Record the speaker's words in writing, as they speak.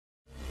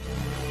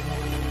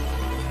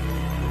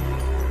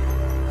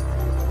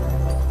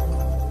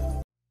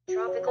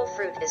Tropical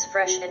fruit is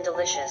fresh and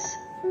delicious.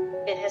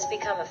 It has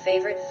become a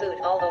favorite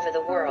food all over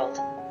the world.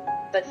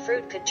 But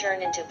fruit could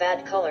turn into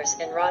bad colors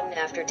and rotten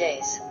after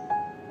days.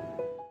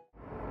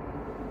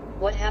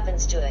 What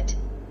happens to it?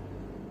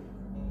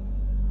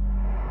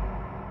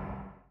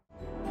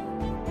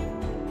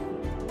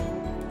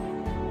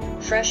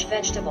 Fresh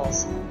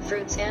vegetables,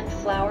 fruits and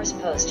flowers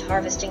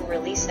post-harvesting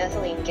release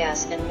ethylene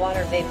gas and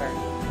water vapor.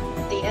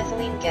 The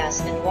ethylene gas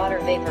and water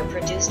vapor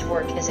produced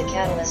work as a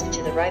catalyst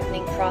to the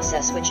ripening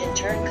process, which in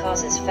turn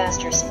causes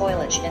faster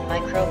spoilage and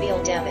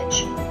microbial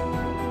damage.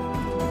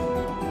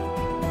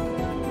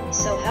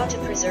 So how to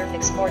preserve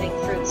exporting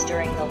fruits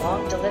during the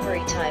long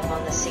delivery time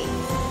on the sea?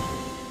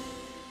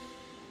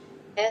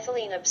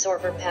 Ethylene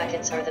absorber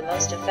packets are the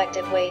most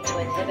effective way to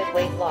inhibit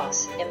weight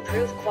loss,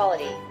 improve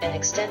quality, and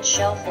extend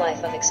shelf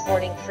life of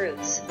exporting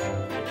fruits.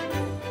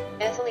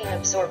 Ethylene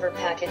absorber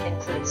packet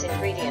includes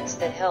ingredients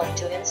that help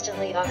to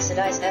instantly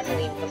oxidize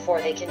ethylene before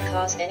they can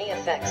cause any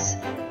effects.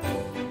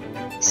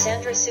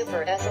 Sandry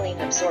Super Ethylene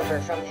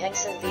Absorber from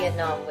Hengsan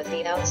Vietnam, with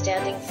the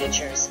outstanding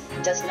features,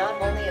 does not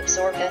only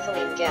absorb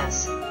ethylene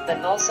gas, but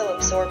also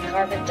absorb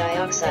carbon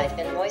dioxide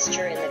and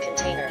moisture in the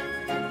container.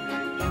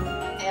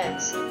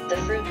 Hence,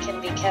 the fruit can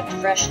be kept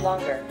fresh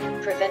longer,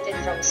 prevented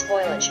from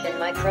spoilage and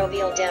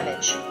microbial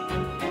damage.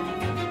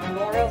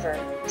 Moreover,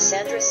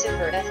 Sandry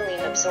Super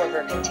Ethylene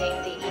Absorber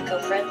contain the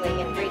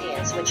eco-friendly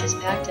ingredients, which is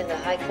packed in the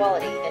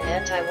high-quality and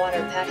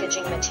anti-water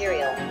packaging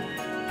material.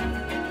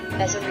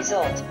 As a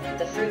result,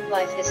 the fruit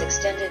life is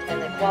extended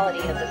and the quality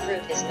of the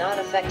fruit is not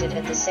affected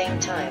at the same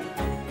time.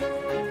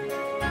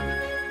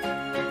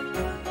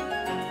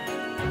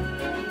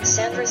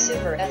 Sandry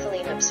Super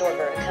Ethylene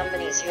Absorber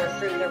accompanies your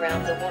fruit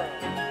around the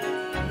world.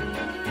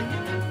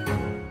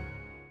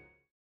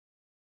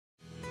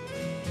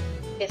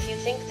 If you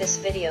think this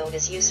video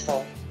is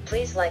useful,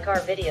 please like our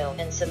video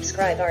and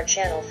subscribe our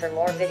channel for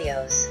more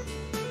videos.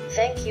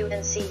 Thank you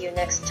and see you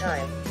next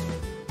time.